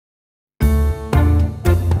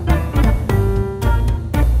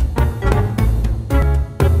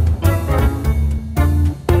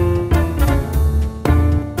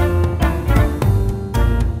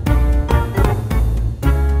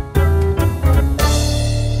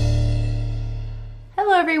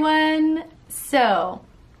So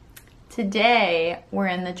today we're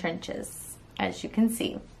in the trenches, as you can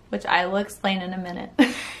see, which I will explain in a minute.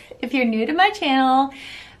 If you're new to my channel,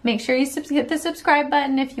 make sure you hit the subscribe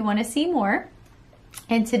button if you want to see more.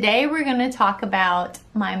 And today we're going to talk about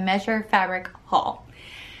my Measure fabric haul.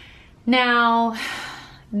 Now,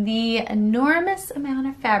 the enormous amount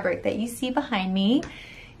of fabric that you see behind me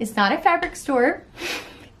is not a fabric store,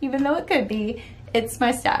 even though it could be. It's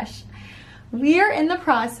my stash. We are in the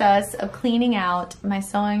process of cleaning out my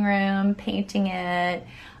sewing room, painting it,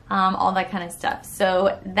 all that kind of stuff.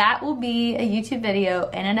 So that will be a YouTube video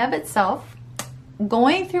in and of itself.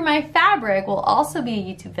 Going through my fabric will also be a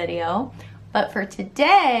YouTube video. But for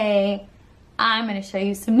today, I'm going to show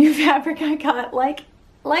you some new fabric I got. Like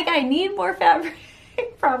I need more fabric.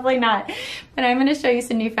 Probably not. But I'm going to show you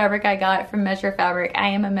some new fabric I got from Measure Fabric. I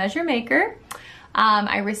am a measure maker.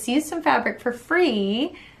 I received some fabric for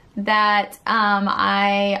free that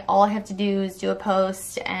all I have to do is do a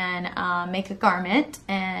post and make a garment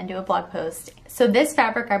and do a blog post. So this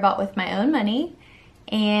fabric I bought with my own money,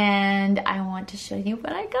 and I want to show you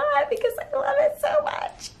what I got because I love it so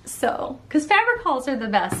much. So, because fabric hauls are the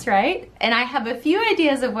best, right? And I have a few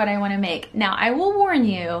ideas of what I want to make. Now, I will warn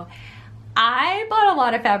you, I bought a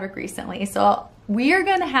lot of fabric recently, so we are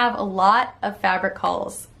going to have a lot of fabric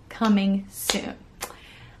hauls coming soon.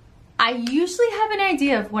 I usually have an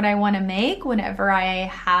idea of what I want to make whenever I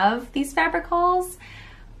have these fabric hauls,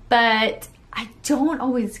 but I don't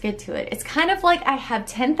always get to it. It's kind of like I have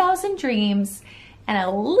 10,000 dreams and a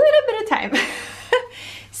little bit of time.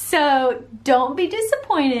 So don't be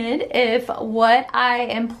disappointed if what I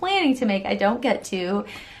am planning to make I don't get to.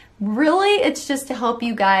 Really, it's just to help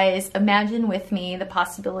you guys imagine with me the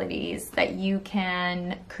possibilities that you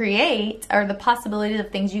can create, or the possibilities of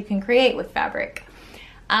things you can create with fabric.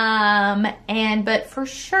 But for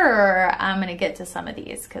sure, I'm going to get to some of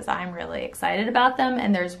these because I'm really excited about them.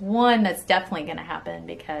 And there's one that's definitely going to happen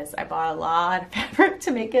because I bought a lot of fabric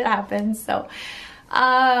to make it happen. So,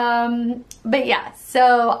 but yeah,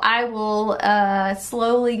 so I will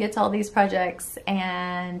slowly get to all these projects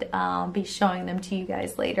and be showing them to you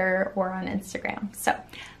guys later or on Instagram. So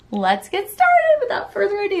let's get started without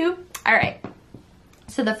further ado. All right.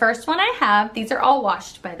 So the first one I have, these are all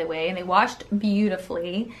washed, by the way, and they washed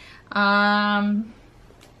beautifully. Let's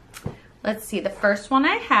see, the first one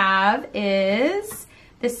I have is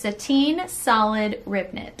the Sateen Solid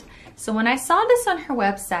Rib Knit. So when I saw this on her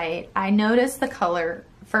website, I noticed the color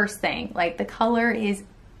first thing. Like, the color is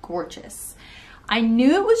gorgeous. I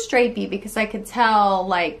knew it was drapey because I could tell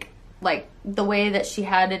like the way that she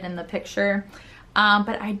had it in the picture.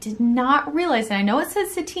 But I did not realize, and I know it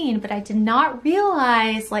says sateen, but I did not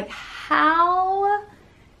realize like how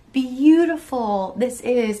beautiful this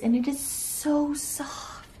is. And it is so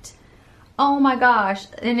soft. Oh my gosh.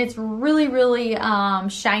 And it's really, really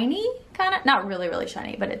shiny, kind of, not really, really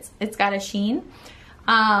shiny, but it's got a sheen.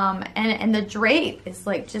 And the drape is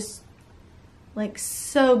like just like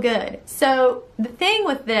so good. So the thing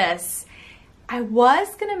with this, I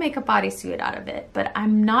was gonna make a bodysuit out of it, but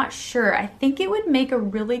I'm not sure. I think it would make a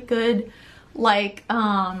really good, like,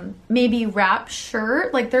 maybe wrap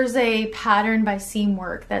shirt. Like, there's a pattern by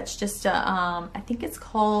Seamwork that's just a, I think it's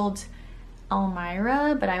called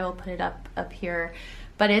Elmira, but I will put it up here.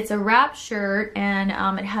 But it's a wrap shirt, and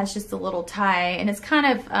it has just a little tie, and it's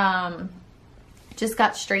kind of just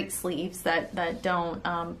got straight sleeves that don't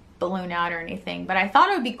balloon out or anything. But I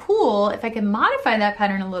thought it would be cool if I could modify that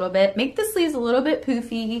pattern a little bit, make the sleeves a little bit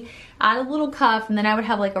poofy, add a little cuff, and then I would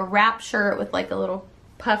have like a wrap shirt with like a little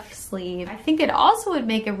puff sleeve. I think it also would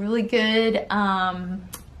make a really good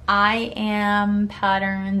I Am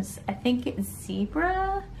Patterns, I think it's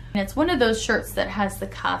Zebre. And it's one of those shirts that has the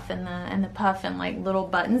cuff and the puff and like little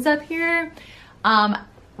buttons up here.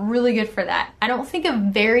 Really good for that. I don't think a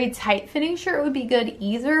very tight fitting shirt would be good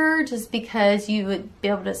either, just because you would be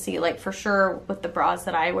able to see, like, for sure with the bras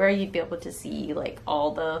that I wear, you'd be able to see like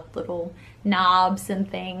all the little knobs and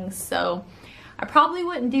things. So I probably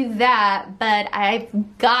wouldn't do that, but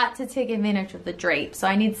I've got to take advantage of the drape. So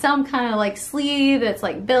I need some kind of like sleeve that's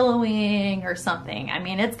like billowing or something. I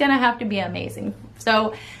mean, it's gonna have to be amazing.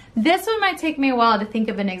 So this one might take me a while to think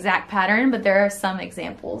of an exact pattern, but there are some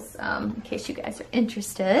examples in case you guys are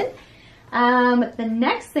interested. The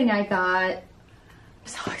next thing I got, I'm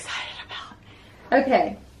so excited about.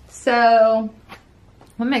 Okay, so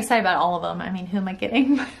I'm excited about all of them. I mean, who am I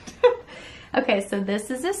kidding? Okay, so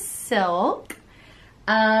this is a silk.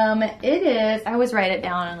 It is, I always write it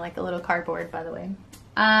down on like a little cardboard, by the way.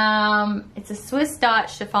 It's a Swiss dot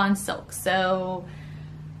chiffon silk. So,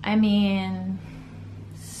 I mean,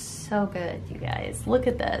 so good, you guys. Look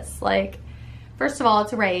at this. Like, first of all,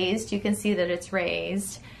 it's raised. You can see that it's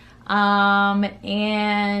raised.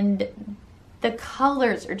 And the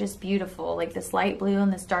colors are just beautiful, like this light blue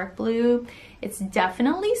and this dark blue. It's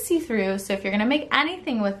definitely see-through, so if you're gonna make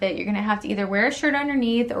anything with it, you're gonna have to either wear a shirt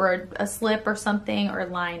underneath or a slip or something, or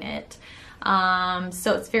line it.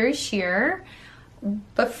 So it's very sheer.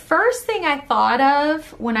 The first thing I thought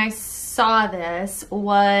of when I saw this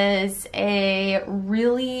was a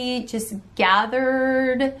really just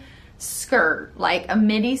gathered skirt, like a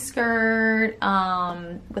midi skirt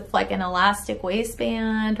with like an elastic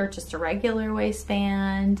waistband or just a regular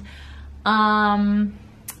waistband.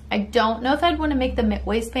 I don't know if I'd want to make the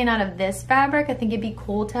waistband out of this fabric. I think it'd be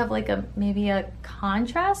cool to have like maybe a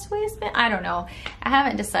contrast waistband. I don't know. I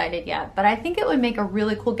haven't decided yet, but I think it would make a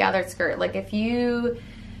really cool gathered skirt. Like if you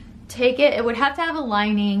take it, it would have to have a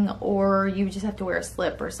lining, or you would just have to wear a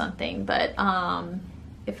slip or something. But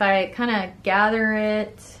if I kind of gather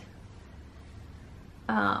it,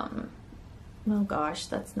 oh gosh,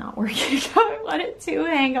 that's not working how I want it to.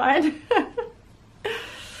 Hang on.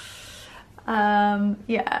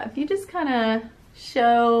 Yeah, if you just kind of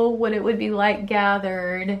show what it would be like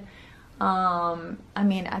gathered, I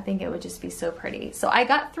mean, I think it would just be so pretty. So I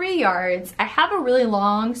got 3 yards. I have a really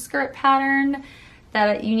long skirt pattern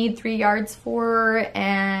that you need 3 yards for,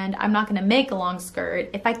 and I'm not gonna make a long skirt.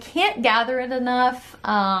 If I can't gather it enough, if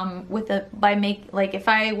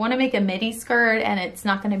I wanna make a midi skirt and it's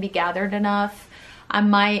not gonna be gathered enough, I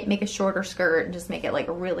might make a shorter skirt and just make it like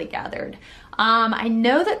really gathered. I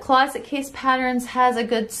know that Closet Case Patterns has a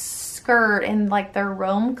good skirt in like their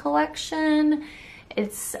Rome collection.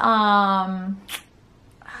 It's, I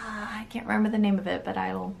can't remember the name of it, but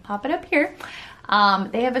I will pop it up here.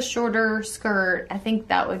 They have a shorter skirt. I think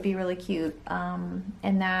that would be really cute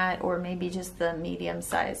in that, or maybe just the medium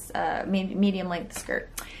size, medium length skirt.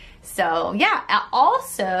 So yeah, I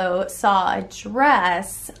also saw a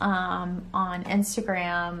dress on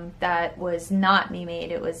Instagram that was not me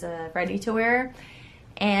made. It was ready to wear,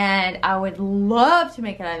 and I would love to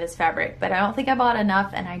make it out of this fabric, but I don't think I bought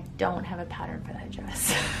enough, and I don't have a pattern for that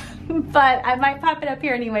dress. But I might pop it up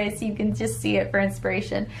here anyway, so you can just see it for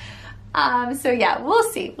inspiration. So yeah, we'll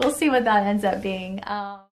see what that ends up being.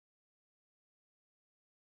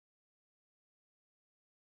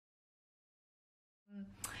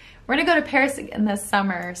 We're gonna go to Paris again this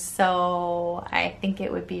summer, so I think it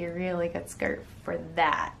would be a really good skirt for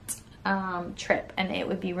that trip, and it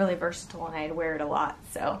would be really versatile, and I'd wear it a lot,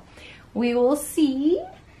 so we will see.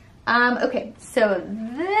 Okay, so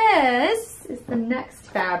this is the next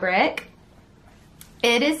fabric.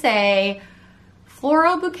 It is a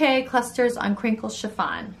floral bouquet clusters on crinkle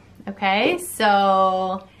chiffon. Okay,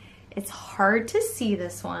 so it's hard to see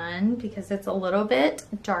this one because it's a little bit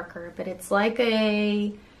darker, but it's like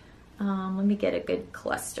a, let me get a good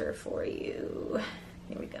cluster for you.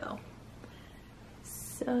 Here we go.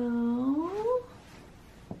 So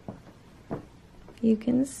you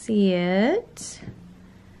can see it,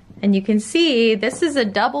 and you can see this is a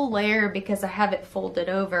double layer because I have it folded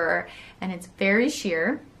over, and it's very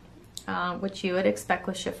sheer, which you would expect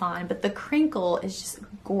with chiffon, but the crinkle is just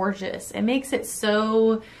gorgeous. It makes it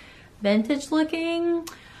so vintage looking.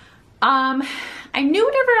 I knew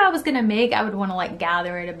whatever I was gonna make, I would want to like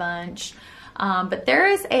gather it a bunch. But there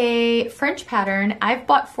is a French pattern. I've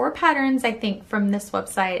bought 4 patterns, I think, from this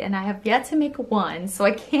website, and I have yet to make one, so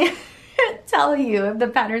I can't tell you if the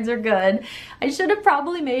patterns are good. I should have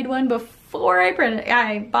probably made one before I printed.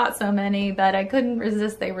 I bought so many that I couldn't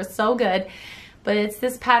resist. They were so good. But it's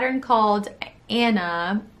this pattern called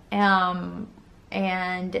Anna,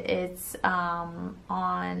 and it's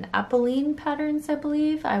on Apolline Patterns, I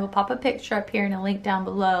believe. I will pop a picture up here and a link down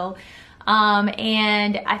below.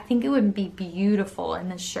 And I think it would be beautiful in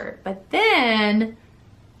this shirt. But then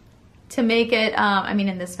to make it, I mean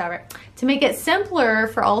in this fabric, to make it simpler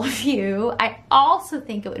for all of you, I also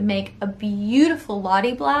think it would make a beautiful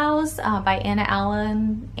Lottie blouse by Anna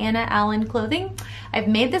Allen Clothing. I've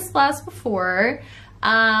made this blouse before.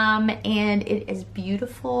 And it is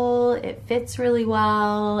beautiful. It fits really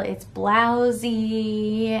well. It's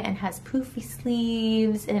blousy and has poofy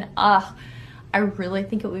sleeves, and I really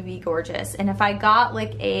think it would be gorgeous. And if I got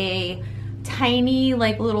like a tiny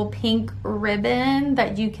like little pink ribbon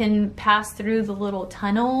that you can pass through the little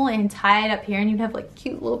tunnel and tie it up here, and you'd have like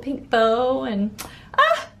cute little pink bow, and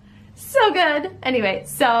so good. Anyway,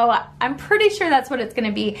 so I'm pretty sure that's what it's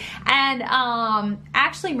gonna be. And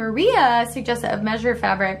actually Maria suggested of Measure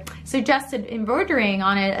Fabric suggested embroidering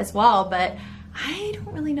on it as well, but I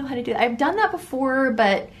don't really know how to do that. I've done that before,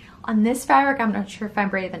 but on this fabric I'm not sure if I'm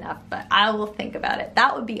brave enough, but I will think about it.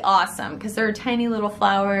 That would be awesome because there are tiny little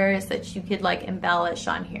flowers that you could like embellish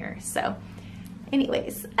on here. So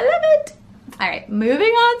Anyways, I love it. All right,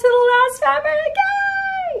 moving on to the last fabric.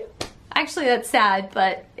 Yay! Actually, that's sad,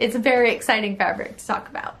 but it's a very exciting fabric to talk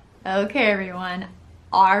about. Okay, everyone,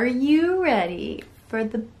 are you ready for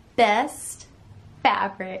the best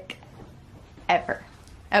fabric ever?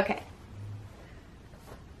 Okay.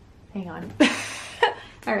 Hang on.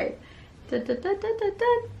 All right. Da, da, da, da, da, da,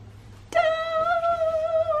 da.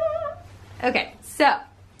 Okay, so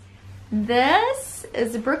this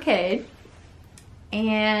is a brocade,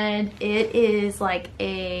 and it is like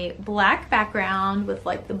a black background with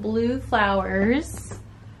like the blue flowers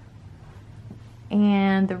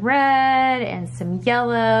and the red and some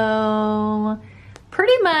yellow.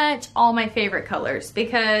 Pretty much all my favorite colors,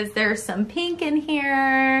 because there's some pink in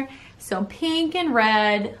here, some pink and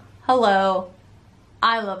red. Hello,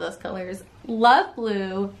 I love those colors. Love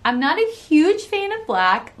blue. I'm not a huge fan of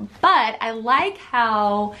black, but I like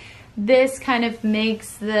how this kind of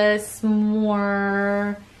makes this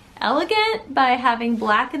more elegant by having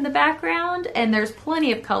black in the background, and there's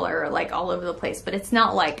plenty of color like all over the place, but it's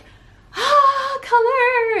not like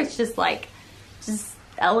color. It's just like just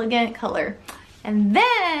elegant color. And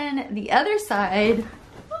then the other side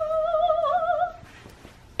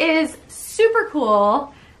is super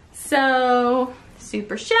cool. So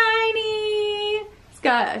super shiny. It's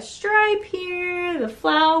got a stripe here, the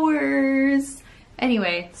flowers.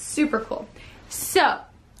 Anyway, super cool. So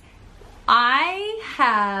I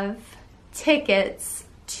have tickets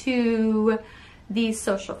to the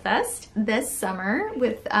Social Fest this summer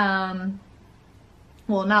with, well,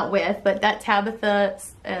 not with, but that Tabitha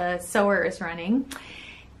sewer is running.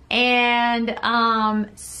 And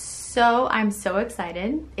so I'm so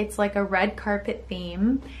excited. It's like a red carpet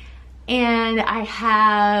theme. And I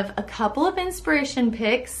have a couple of inspiration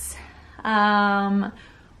picks. One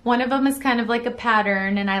of them is kind of like a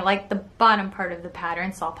pattern, and I like the bottom part of the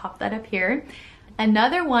pattern, so I'll pop that up here.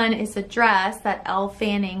 Another one is a dress that Elle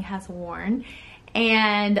Fanning has worn,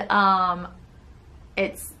 and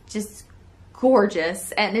it's just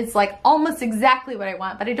gorgeous, and it's like almost exactly what I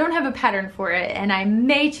want, but I don't have a pattern for it, and I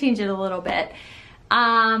may change it a little bit.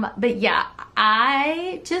 But yeah,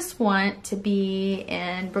 I just want to be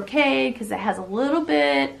in brocade because it has a little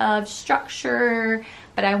bit of structure,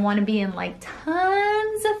 but I want to be in like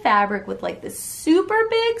tons of fabric with like this super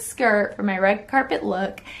big skirt for my red carpet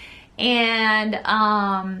look, and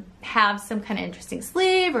have some kind of interesting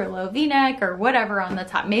sleeve or low v-neck or whatever on the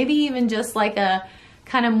top. Maybe even just like a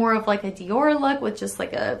kind of more of like a Dior look with just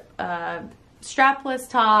like a strapless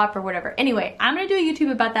top or whatever. Anyway, I'm gonna do a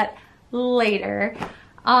YouTube about that later.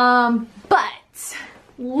 But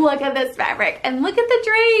look at this fabric and look at the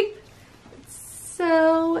drape. It's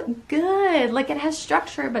so good. Like, it has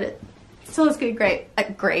structure, but it still is good grape. I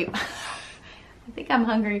think I'm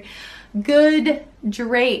hungry. Good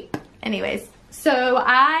drape. Anyways, so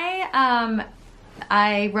I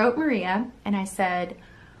wrote Maria and I said,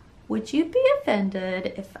 would you be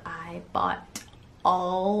offended if I bought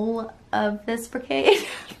all of this brocade?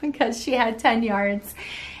 Because she had 10 yards.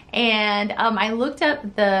 And I looked up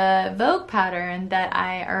the Vogue pattern that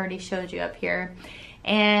I already showed you up here,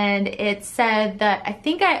 and it said that, I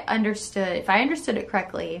think I understood, if I understood it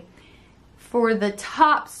correctly, for the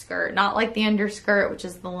top skirt, not like the underskirt, which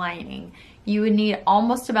is the lining, you would need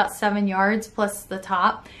almost about 7 yards plus the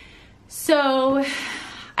top. So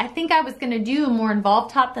I think I was gonna do a more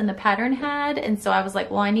involved top than the pattern had, and so I was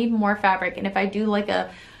like, well, I need more fabric, and if I do like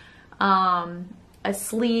a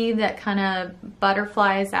sleeve that kind of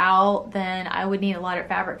butterflies out, then I would need a lot of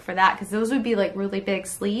fabric for that, because those would be like really big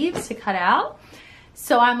sleeves to cut out.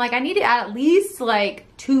 So I'm like, I need to add at least like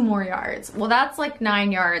 2 more yards. Well, that's like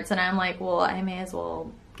 9 yards, and I'm like, well, I may as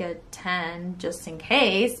well get 10 just in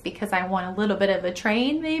case, because I want a little bit of a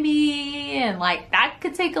train maybe, and like that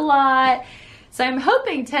could take a lot. So I'm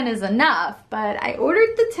hoping 10 is enough, but I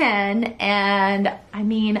ordered the 10, and I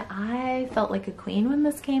mean, I felt like a queen when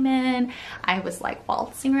this came in. I was like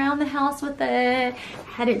waltzing around the house with it,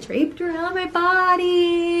 had it draped around my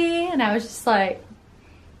body, and I was just like,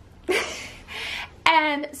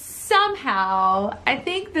 and somehow, I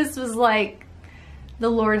think this was like the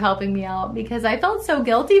Lord helping me out, because I felt so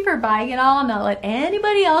guilty for buying it all and not let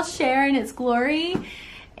anybody else share in its glory.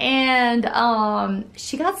 And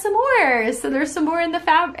she got some more, so there's some more in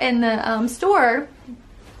the store.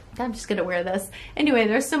 I'm just gonna wear this anyway.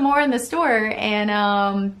 There's some more in the store,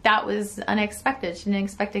 and that was unexpected. She didn't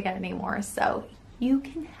expect to get any more, so you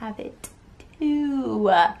can have it too.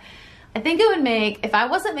 I think it would make, if I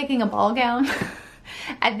wasn't making a ball gown,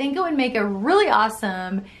 I think it would make a really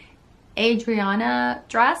awesome Adriana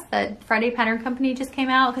dress that Friday Pattern Company just came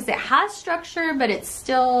out, because it has structure, but it's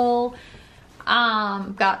still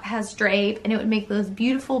has drape, and it would make those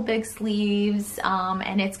beautiful big sleeves,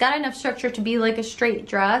 and it's got enough structure to be like a straight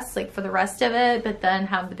dress like for the rest of it, but then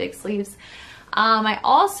have the big sleeves. I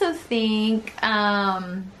also think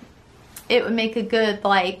it would make a good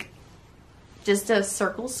like just a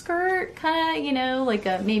circle skirt kind of, you know, like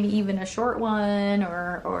a maybe even a short one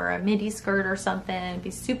or a midi skirt or something. It'd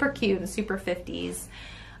be super cute and super 50s.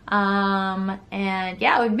 And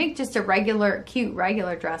yeah, it would make just a cute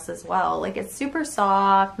regular dress as well. Like it's super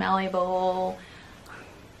soft, malleable,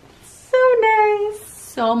 so nice.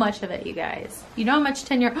 So much of it, you guys. You know how much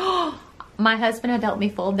tenure. My husband had helped me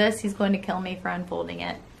fold this. He's going to kill me for unfolding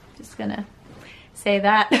it. Just gonna say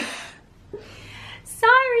that.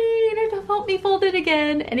 Sorry, don't help me fold it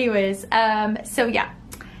again. Anyways, so yeah.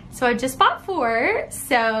 So I just bought 4,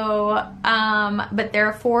 so, but there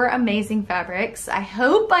are 4 amazing fabrics. I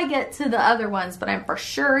hope I get to the other ones, but I'm for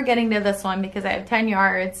sure getting to this one because I have 10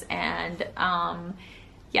 yards and,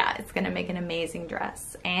 yeah, it's gonna make an amazing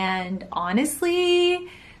dress. And honestly,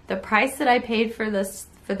 the price that I paid for this,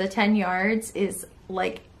 for the 10 yards is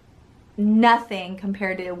like nothing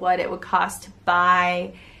compared to what it would cost to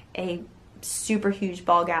buy a super huge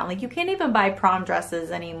ball gown. Like you can't even buy prom dresses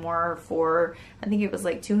anymore for, I think it was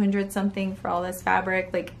like 200 something for all this fabric.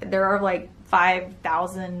 Like there are like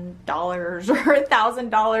 $5,000 or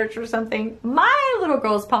 $1,000 or something. My little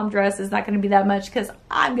girl's prom dress is not going to be that much because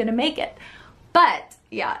I'm going to make it. But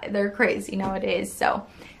yeah, they're crazy nowadays. So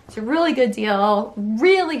it's a really good deal,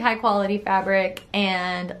 really high quality fabric.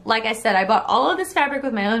 And like I said, I bought all of this fabric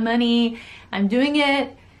with my own money. I'm doing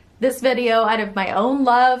this video out of my own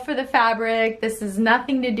love for the fabric. This is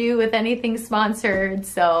nothing to do with anything sponsored.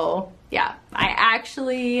 So yeah, I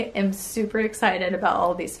actually am super excited about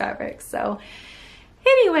all these fabrics. So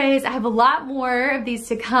anyways, I have a lot more of these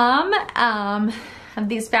to come, of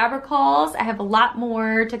these fabric hauls. I have a lot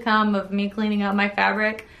more to come of me cleaning out my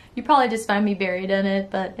fabric. You probably just find me buried in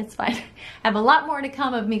it, but it's fine. I have a lot more to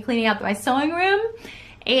come of me cleaning out my sewing room.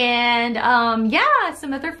 And yeah,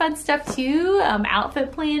 some other fun stuff too,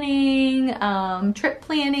 outfit planning, trip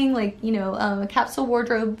planning, like, you know, capsule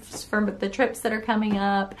wardrobes for the trips that are coming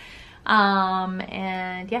up,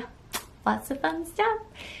 and yeah, lots of fun stuff.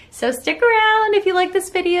 So stick around if you like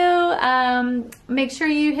this video. Make sure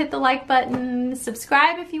you hit the like button,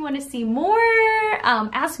 subscribe if you want to see more,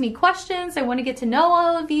 ask me questions. I want to get to know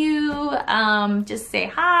all of you. Just say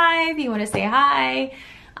hi if you want to say hi.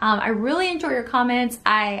 I really enjoy your comments.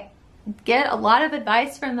 I get a lot of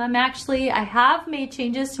advice from them actually. I have made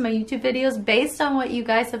changes to my YouTube videos based on what you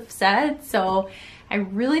guys have said, so I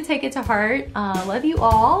really take it to heart. Love you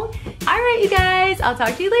all. All right, you guys, I'll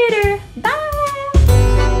talk to you later. Bye.